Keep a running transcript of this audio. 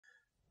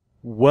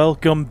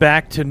Welcome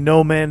back to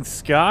No Man's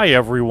Sky,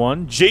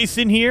 everyone.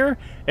 Jason here,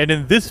 and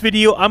in this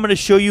video I'm going to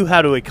show you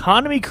how to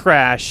economy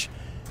crash,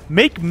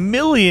 make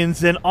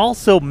millions, and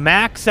also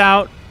max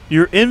out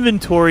your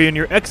inventory and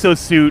your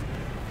exosuit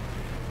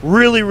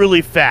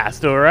really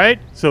fast, alright?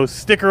 So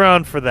stick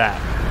around for that.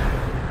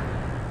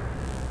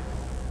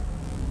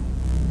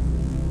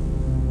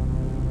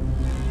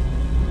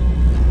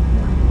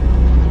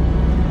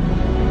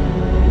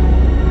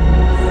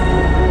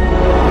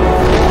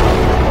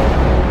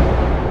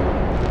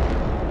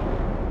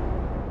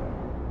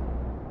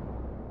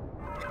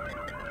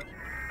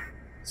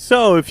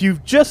 So, if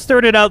you've just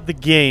started out the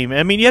game,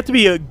 I mean, you have to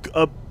be a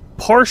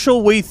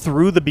partial way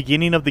through the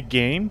beginning of the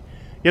game.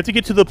 You have to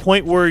get to the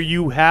point where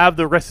you have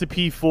the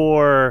recipe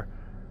for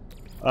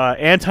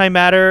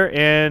antimatter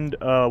and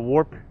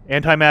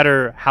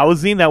antimatter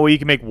housing. That way you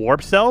can make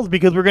warp cells,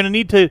 because we're going to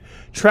need to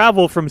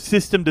travel from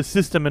system to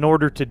system in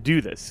order to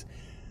do this.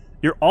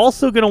 You're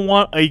also going to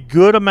want a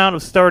good amount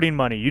of starting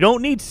money. You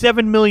don't need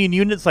 7 million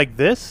units like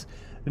this.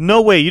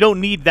 No way, you don't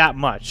need that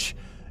much.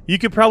 You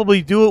could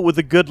probably do it with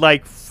a good,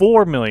 like,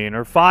 4 million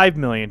or 5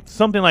 million,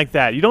 something like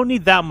that. You don't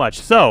need that much.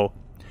 So,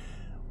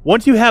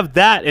 once you have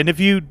that, and if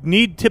you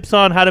need tips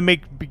on how to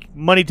make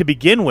money to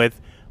begin with,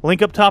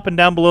 link up top and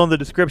down below in the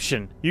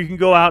description. You can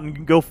go out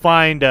and go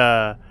find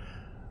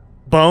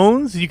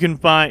bones. You can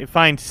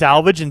find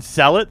salvage and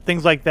sell it,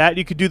 things like that.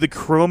 You could do the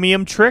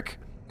chromium trick,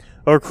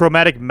 or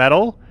chromatic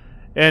metal,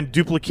 and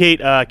duplicate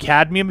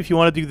cadmium if you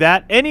want to do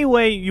that. Any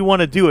way you want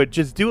to do it,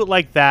 just do it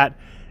like that.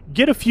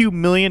 Get a few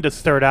million to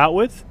start out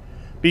with,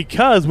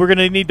 because we're going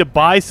to need to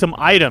buy some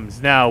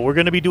items. Now, we're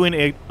going to be doing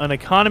an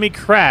economy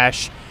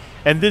crash,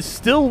 and this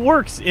still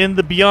works in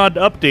the Beyond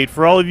update.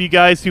 For all of you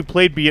guys who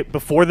played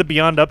before the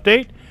Beyond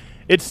update,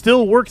 it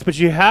still works, but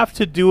you have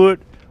to do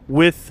it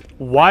with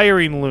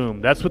wiring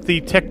loom. That's what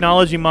the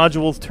technology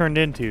modules turned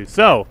into.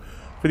 So,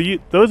 for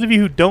those of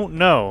you who don't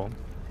know,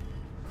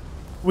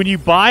 when you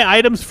buy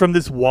items from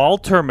this wall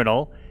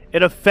terminal,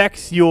 it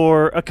affects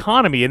your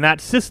economy in that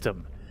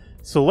system.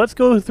 So let's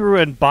go through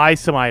and buy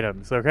some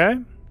items, okay?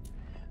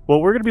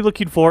 What we're going to be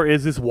looking for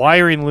is this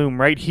wiring loom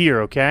right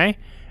here, okay?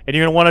 And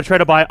you're going to want to try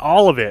to buy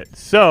all of it.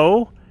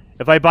 So,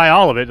 if I buy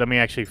all of it, let me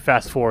actually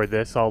fast forward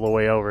this all the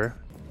way over.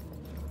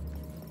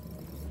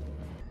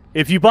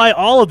 If you buy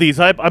all of these,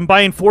 I'm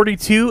buying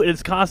 42, and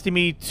it's costing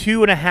me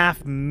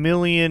 2.5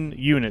 million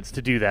units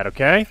to do that,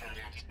 okay?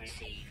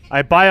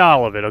 I buy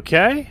all of it,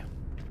 okay?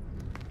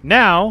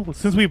 Now,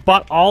 since we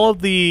bought all of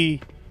the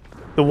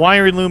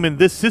wiring loom in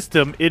this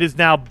system, it is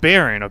now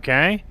barren,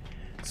 okay?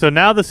 So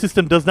now the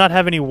system does not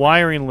have any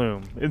wiring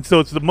loom, and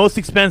so it's the most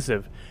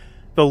expensive.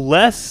 The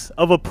less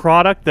of a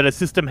product that a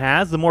system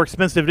has, the more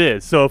expensive it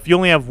is. So if you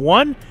only have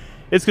one,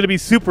 it's going to be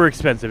super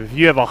expensive. If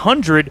you have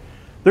 100,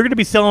 they're going to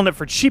be selling it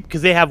for cheap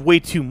because they have way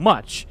too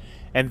much.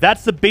 And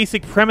that's the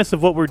basic premise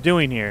of what we're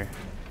doing here.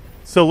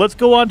 So let's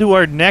go on to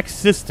our next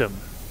system.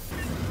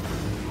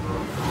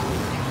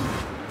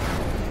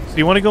 So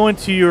you want to go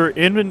into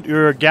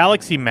your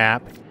galaxy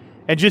map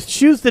and just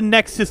choose the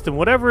next system,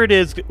 whatever it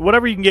is,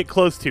 whatever you can get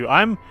close to.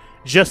 I'm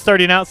just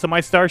starting out, so my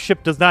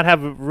starship does not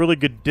have a really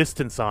good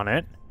distance on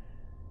it.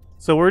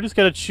 So we're just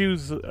going to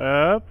choose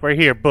right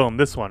here. Boom,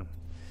 this one.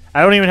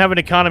 I don't even have an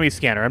economy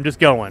scanner. I'm just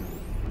going.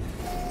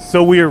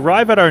 So we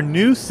arrive at our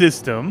new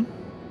system.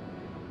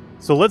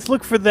 So let's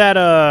look for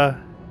that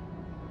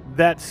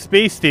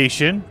space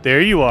station.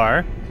 There you are.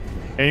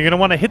 And you're going to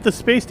want to hit the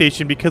space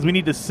station because we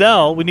need to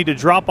sell. We need to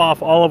drop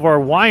off all of our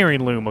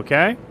wiring loom,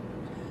 okay?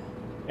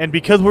 And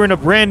because we're in a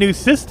brand new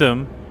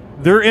system,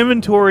 their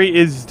inventory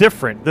is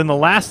different than the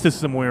last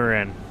system we were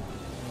in.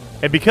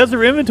 And because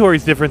their inventory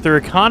is different, their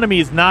economy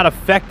is not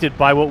affected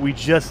by what we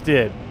just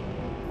did.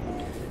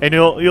 And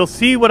you'll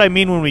see what I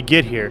mean when we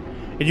get here.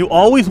 And you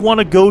always want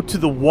to go to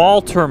the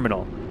wall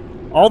terminal.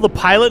 All the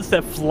pilots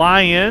that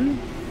fly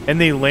in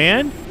and they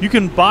land, you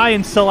can buy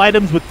and sell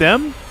items with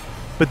them,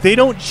 but they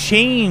don't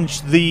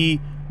change the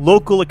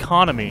local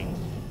economy.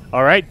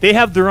 Alright? They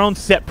have their own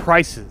set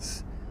prices.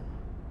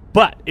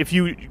 But if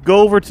you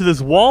go over to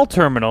this wall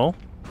terminal,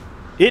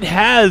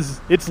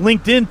 it's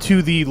linked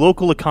into the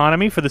local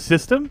economy for the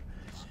system,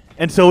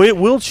 and so it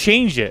will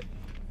change it.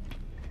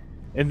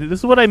 And this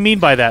is what I mean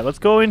by that. Let's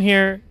go in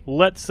here.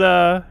 Let's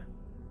sell.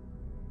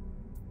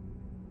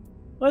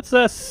 We're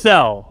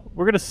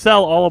gonna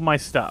sell all of my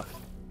stuff.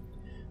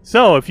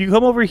 So if you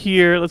come over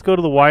here, let's go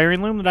to the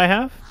wiring loom that I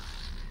have.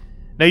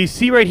 Now you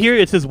see right here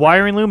it says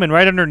wiring loom, and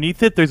right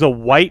underneath it there's a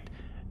white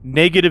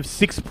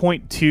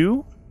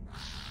 -6.2.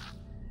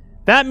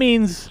 That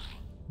means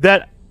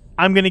that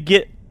I'm going to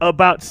get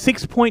about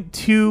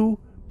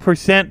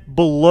 6.2%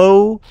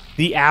 below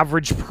the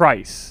average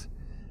price.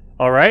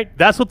 Alright?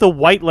 That's what the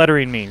white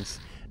lettering means.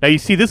 Now you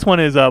see this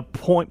one is a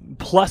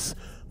plus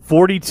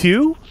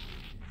 42,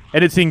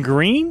 and it's in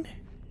green.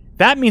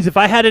 That means if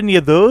I had any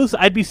of those,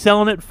 I'd be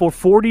selling it for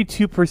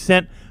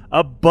 42%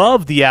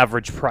 above the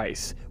average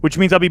price, which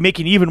means I'll be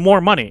making even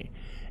more money.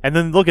 And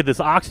then look at this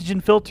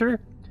oxygen filter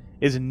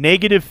is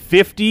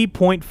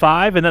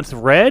 -50.5, and that's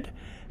red.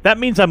 That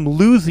means I'm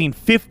losing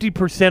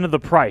 50% of the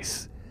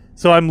price.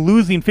 So I'm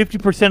losing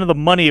 50% of the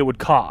money it would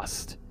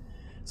cost.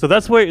 So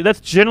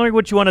that's generally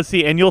what you want to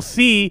see. And you'll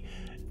see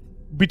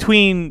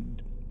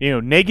between,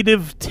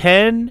 negative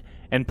 10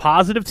 and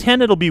positive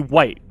 10, it'll be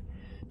white.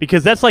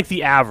 Because that's like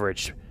the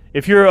average.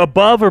 If you're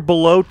above or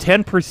below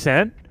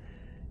 10%,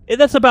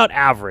 that's about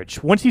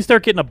average. Once you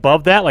start getting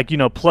above that, like,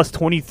 plus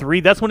 23,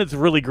 that's when it's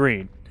really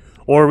green.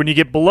 Or when you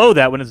get below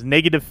that, when it's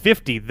negative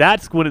 50,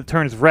 that's when it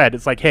turns red.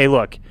 It's like, hey,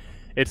 look,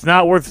 it's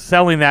not worth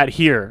selling that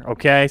here,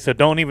 okay? So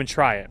don't even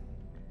try it.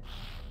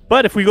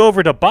 But if we go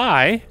over to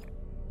buy,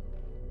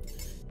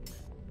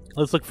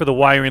 let's look for the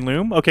wiring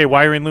loom. Okay,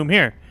 wiring loom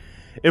here.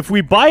 If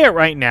we buy it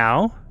right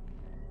now,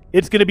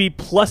 it's going to be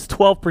plus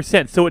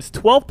 12%. So it's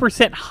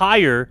 12%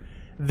 higher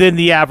than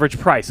the average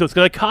price. So it's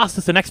going to cost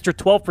us an extra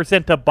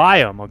 12% to buy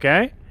them,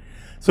 okay?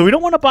 So we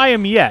don't want to buy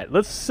them yet.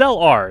 Let's sell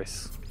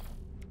ours.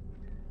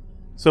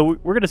 So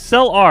we're going to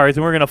sell ours,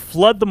 and we're going to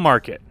flood the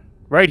market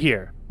right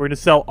here. We're going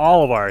to sell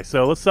all of ours.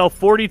 So let's sell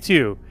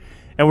 42,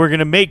 and we're going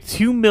to make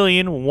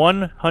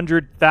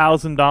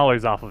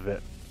 $2,100,000 off of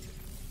it.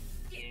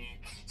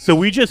 So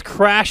we just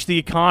crashed the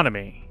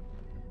economy.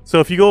 So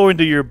if you go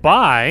into your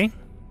buy,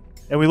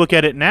 and we look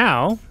at it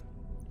now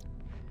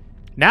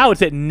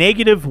it's at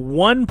negative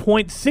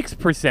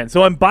 1.6%.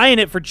 So I'm buying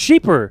it for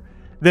cheaper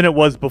than it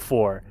was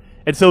before.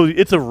 And so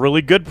it's a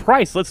really good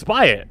price. Let's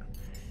buy it.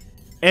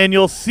 And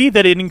you'll see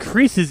that it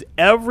increases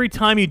every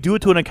time you do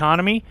it to an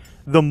economy.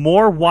 The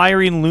more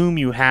wiring loom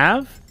you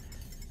have,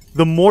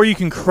 the more you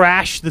can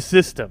crash the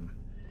system.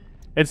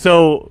 And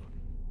so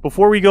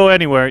before we go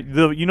anywhere,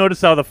 you notice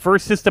how the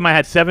first system I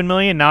had 7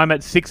 million, now I'm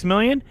at 6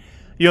 million.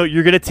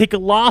 You're going to take a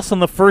loss on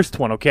the first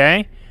one,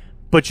 okay?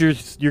 But you're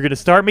going to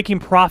start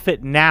making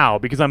profit now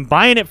because I'm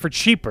buying it for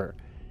cheaper.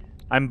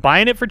 I'm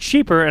buying it for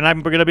cheaper, and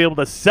I'm going to be able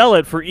to sell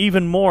it for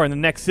even more in the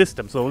next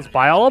system. So let's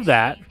buy all of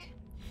that.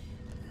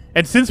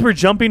 And since we're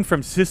jumping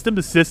from system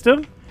to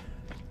system,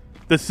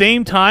 the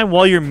same time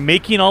while you're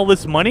making all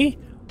this money,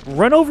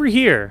 run over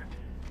here,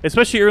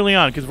 especially early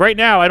on, because right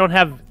now I don't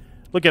have,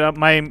 look at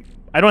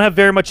I don't have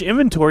very much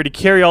inventory to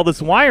carry all this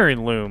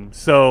wiring loom.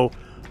 So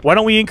why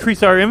don't we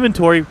increase our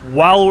inventory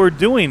while we're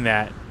doing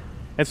that?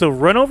 And so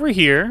run over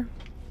here,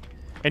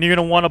 and you're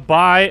going to want to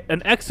buy an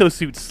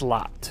exosuit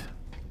slot.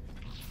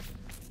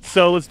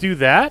 So let's do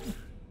that.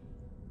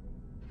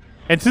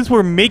 And since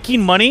we're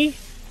making money,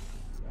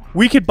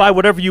 we could buy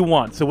whatever you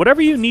want. So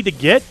whatever you need to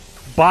get,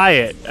 buy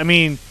it. I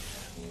mean,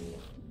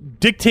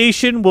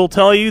 dictation will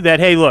tell you that,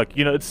 hey, look,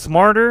 it's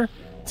smarter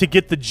to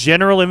get the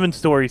general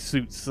inventory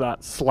suit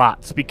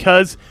slots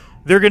because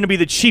they're going to be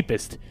the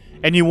cheapest.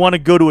 And you want to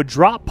go to a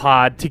drop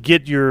pod to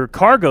get your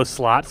cargo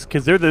slots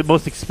because they're the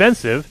most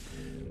expensive.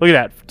 Look at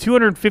that,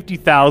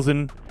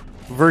 250,000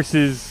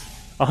 versus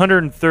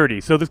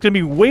 130. So that's going to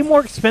be way more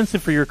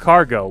expensive for your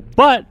cargo.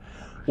 But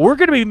we're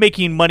going to be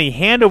making money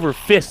hand over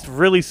fist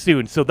really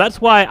soon. So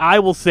that's why I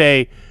will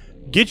say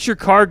get your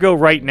cargo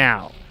right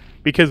now.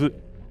 Because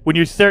when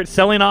you start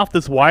selling off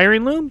this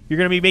wiring loom, you're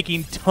going to be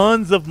making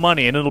tons of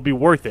money and it'll be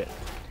worth it.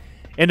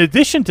 In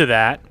addition to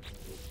that,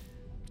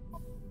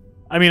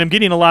 I mean, I'm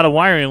getting a lot of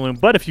wiring loom,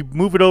 but if you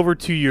move it over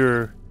to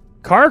your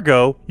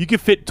cargo, you can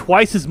fit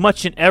twice as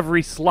much in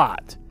every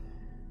slot.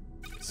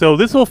 So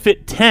this will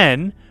fit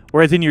 10,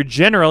 whereas in your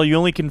general, you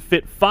only can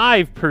fit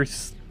 5 per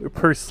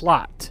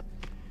slot.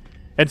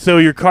 And so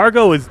your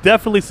cargo is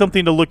definitely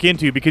something to look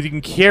into because you can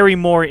carry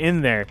more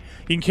in there.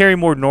 You can carry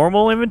more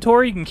normal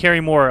inventory. You can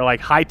carry more like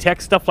high-tech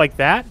stuff like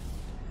that.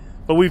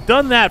 But we've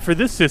done that for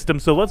this system,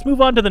 so let's move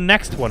on to the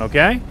next one,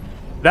 okay?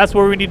 That's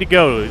where we need to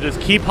go.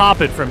 Just keep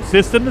hopping from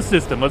system to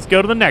system. Let's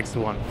go to the next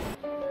one.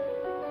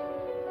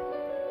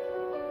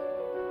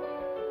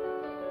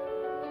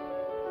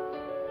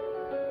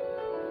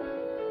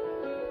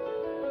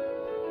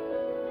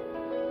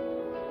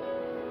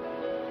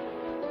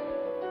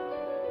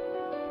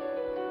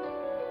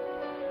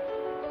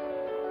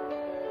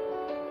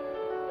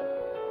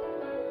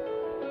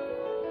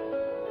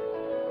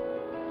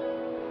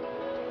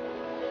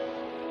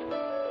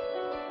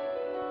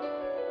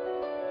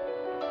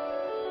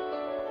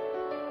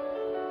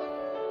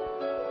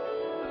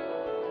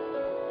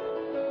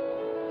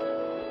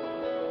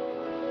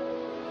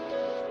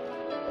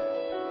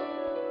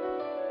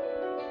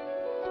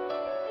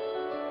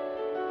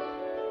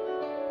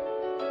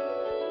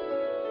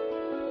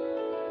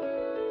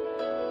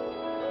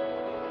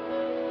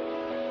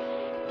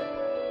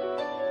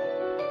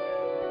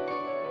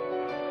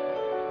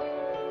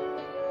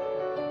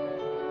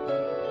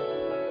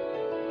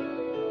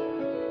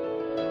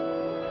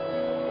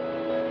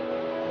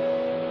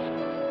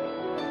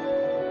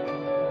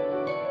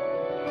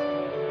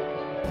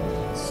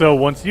 So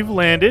once you've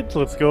landed,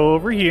 let's go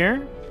over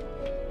here.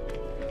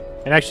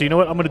 And actually, you know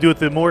what? I'm going to do it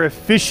the more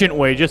efficient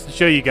way just to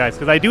show you guys.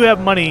 Because I do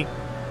have money,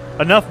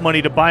 enough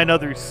money to buy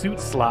another suit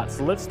slot.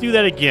 So let's do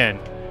that again.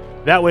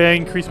 That way I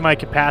increase my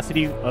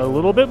capacity a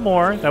little bit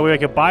more. That way I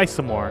can buy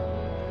some more.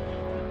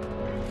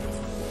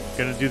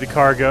 Going to do the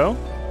cargo.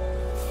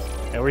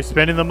 And we're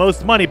spending the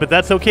most money, but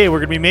that's okay. We're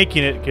going to be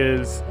making it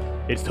because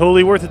it's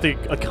totally worth it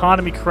to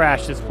economy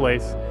crash this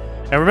place.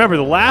 And remember,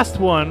 the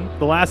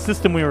last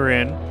system we were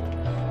in,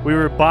 we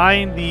were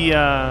buying the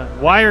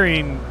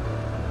wiring.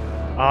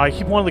 I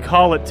keep wanting to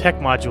call it tech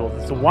module.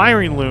 It's a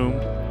wiring loom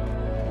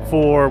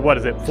for, what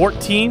is it,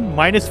 14?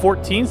 Minus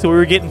 14? So we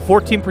were getting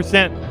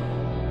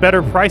 14%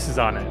 better prices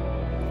on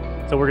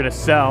it. So we're going to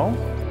sell.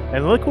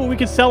 And look what we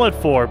can sell it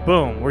for.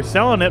 Boom. We're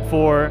selling it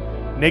for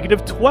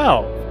negative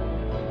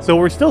 12. So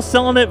we're still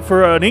selling it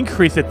for an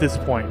increase at this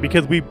point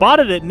because we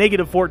bought it at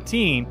negative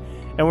 14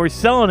 and we're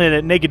selling it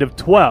at negative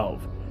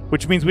 12.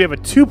 Which means we have a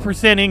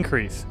 2%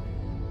 increase.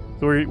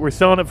 So we're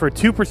selling it for a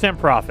 2%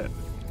 profit.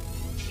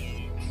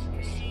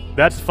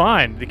 That's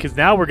fine, because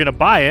now we're going to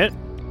buy it,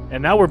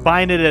 and now we're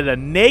buying it at a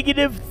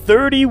negative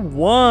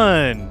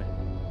 31.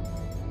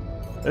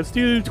 Let's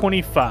do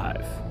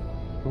 25.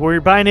 We're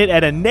buying it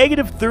at a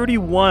negative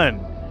 31.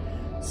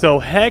 So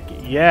heck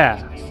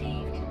yeah.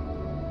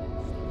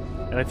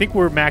 And I think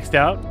we're maxed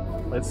out.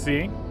 Let's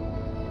see.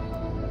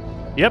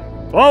 Yep.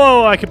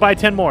 Oh, I could buy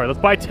 10 more. Let's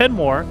buy 10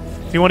 more.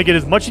 So you want to get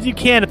as much as you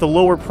can at the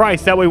lower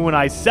price. That way when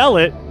I sell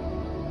it,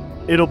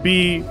 it'll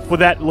be for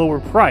that lower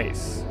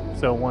price.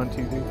 So 1,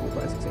 2, 3, 4,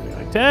 5, 6, 7, 8,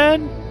 9,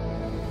 10.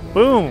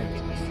 Boom.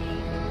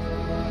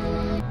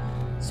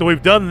 So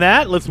we've done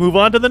that. Let's move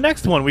on to the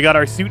next one. We got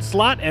our suit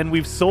slot and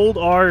we've sold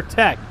our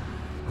tech.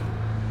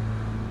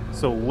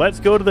 So let's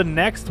go to the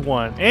next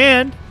one.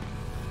 And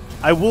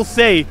I will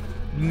say,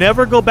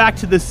 never go back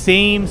to the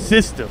same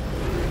system.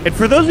 And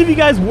for those of you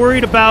guys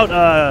worried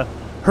about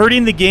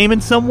hurting the game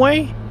in some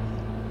way,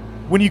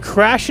 when you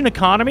crash an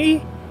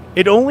economy,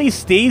 it only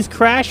stays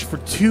crashed for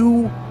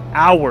 2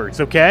 hours,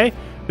 okay?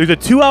 There's a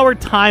 2-hour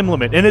time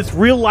limit, and it's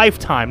real life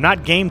time,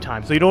 not game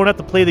time, so you don't have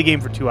to play the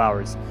game for 2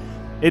 hours.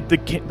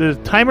 The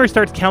timer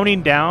starts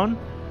counting down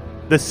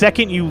the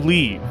second you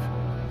leave.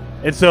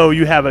 And so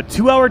you have a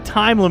 2-hour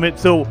time limit,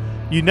 so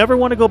you never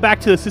want to go back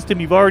to the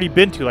system you've already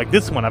been to, like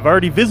this one. I've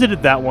already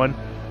visited that one.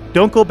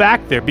 Don't go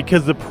back there,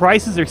 because the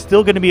prices are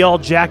still going to be all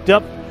jacked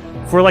up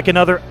for like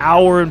another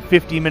hour and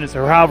 50 minutes,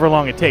 or however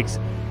long it takes.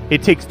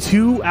 It takes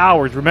 2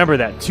 hours, remember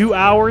that, 2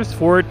 hours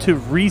for it to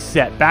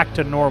reset back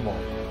to normal.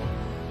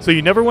 So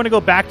you never want to go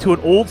back to an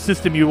old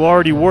system you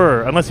already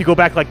were, unless you go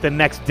back like the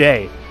next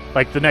day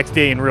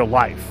in real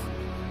life.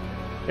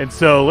 And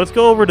so let's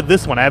go over to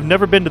this one. I've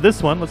never been to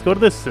this one. Let's go to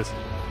this system.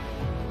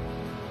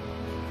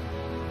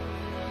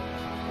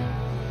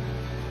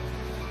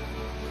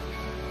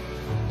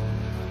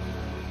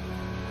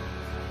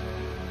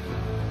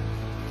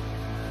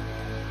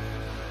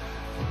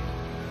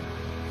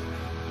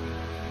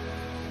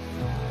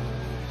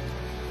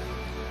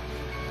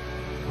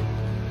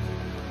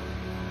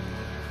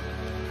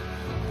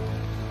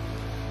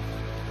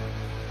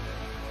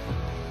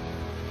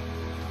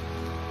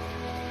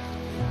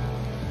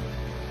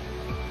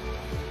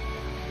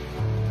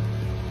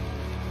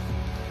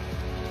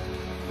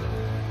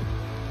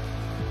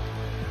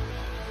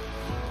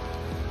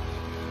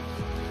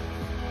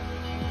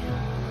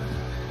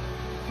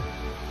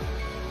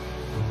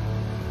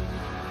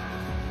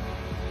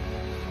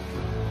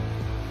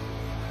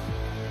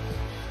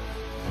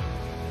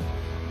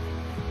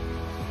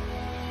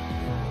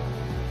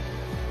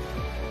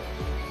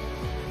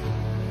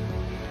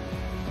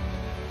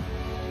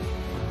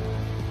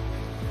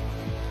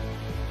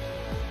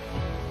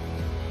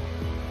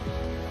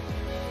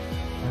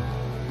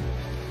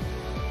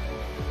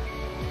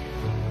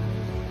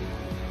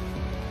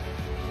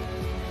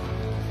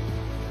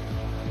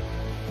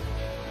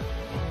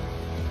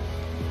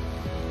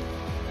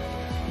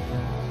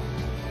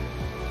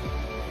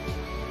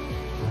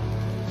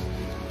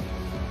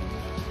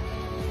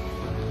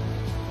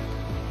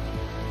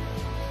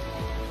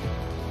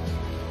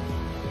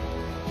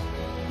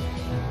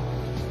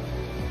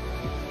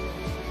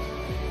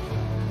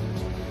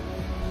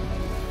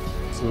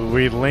 So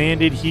we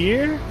landed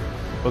here.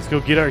 Let's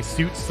go get our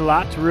suit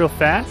slot real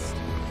fast.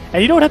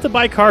 And you don't have to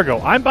buy cargo.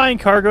 I'm buying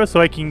cargo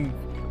so I can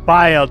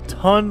buy a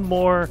ton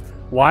more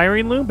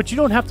wiring loom, but you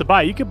don't have to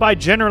buy it. You could buy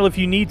general if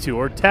you need to,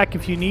 or tech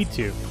if you need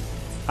to.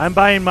 I'm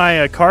buying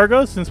my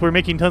cargo since we're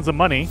making tons of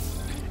money.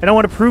 And I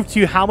want to prove to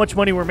you how much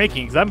money we're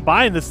making, because I'm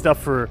buying this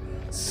stuff for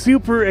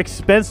super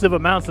expensive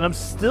amounts, and I'm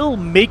still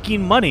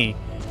making money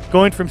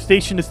going from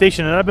station to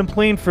station. And I've been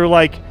playing for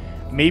like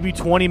maybe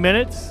 20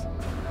 minutes.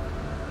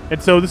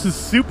 And so this is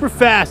super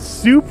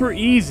fast, super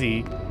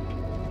easy,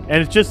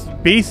 and it's just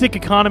basic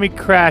economy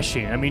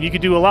crashing. I mean, you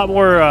could do a lot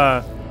more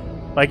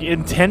like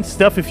intense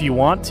stuff if you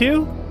want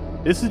to.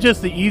 This is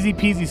just the easy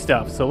peasy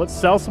stuff. So let's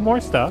sell some more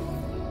stuff.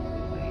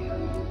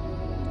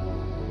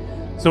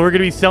 So we're going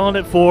to be selling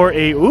it for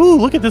a, ooh,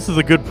 look at this, is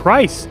a good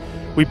price.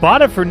 We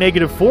bought it for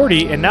negative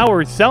 40, and now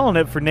we're selling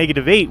it for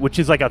negative 8, which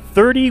is like a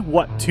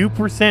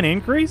 2%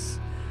 increase?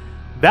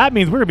 That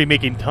means we're going to be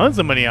making tons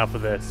of money off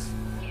of this.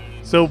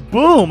 So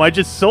boom, I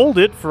just sold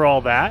it for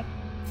all that.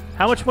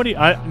 How much money?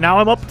 Now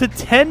I'm up to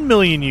 10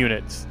 million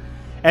units.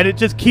 And it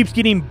just keeps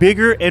getting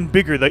bigger and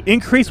bigger. The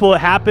increase will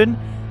happen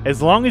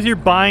as long as you're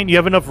buying, you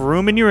have enough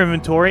room in your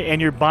inventory,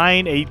 and you're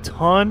buying a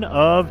ton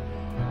of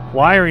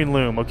wiring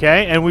loom,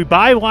 okay? And we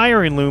buy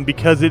wiring loom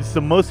because it's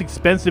the most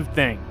expensive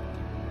thing.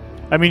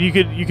 I mean,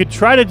 you could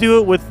try to do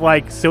it with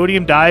like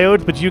sodium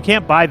diodes, but you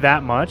can't buy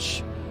that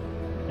much,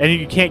 and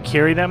you can't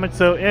carry that much.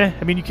 So,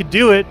 I mean, you could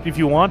do it if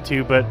you want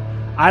to, but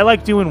I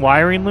like doing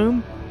wiring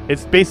loom.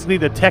 It's basically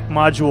the tech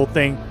module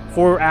thing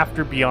for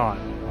after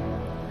beyond.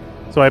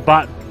 So I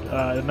bought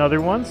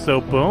another one. So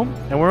boom,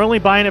 and we're only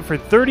buying it for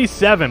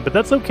 37, but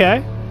that's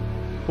okay.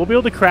 We'll be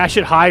able to crash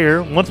it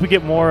higher once we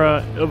get more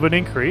of an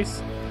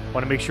increase.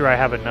 Want to make sure I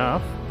have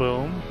enough.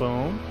 Boom,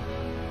 boom.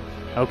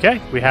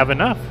 Okay, we have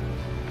enough.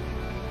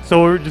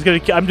 So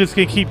I'm just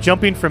gonna keep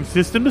jumping from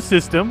system to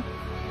system,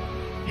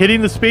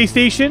 hitting the space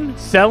station,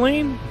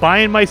 selling,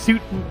 buying my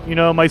suit,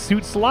 my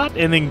suit slot,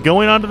 and then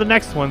going on to the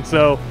next one.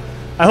 So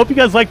I hope you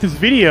guys liked this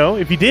video.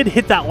 If you did,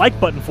 hit that like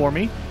button for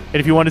me. And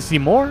if you want to see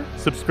more,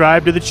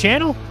 subscribe to the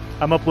channel.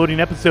 I'm uploading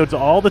episodes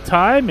all the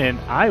time, and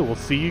I will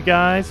see you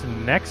guys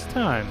next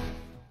time.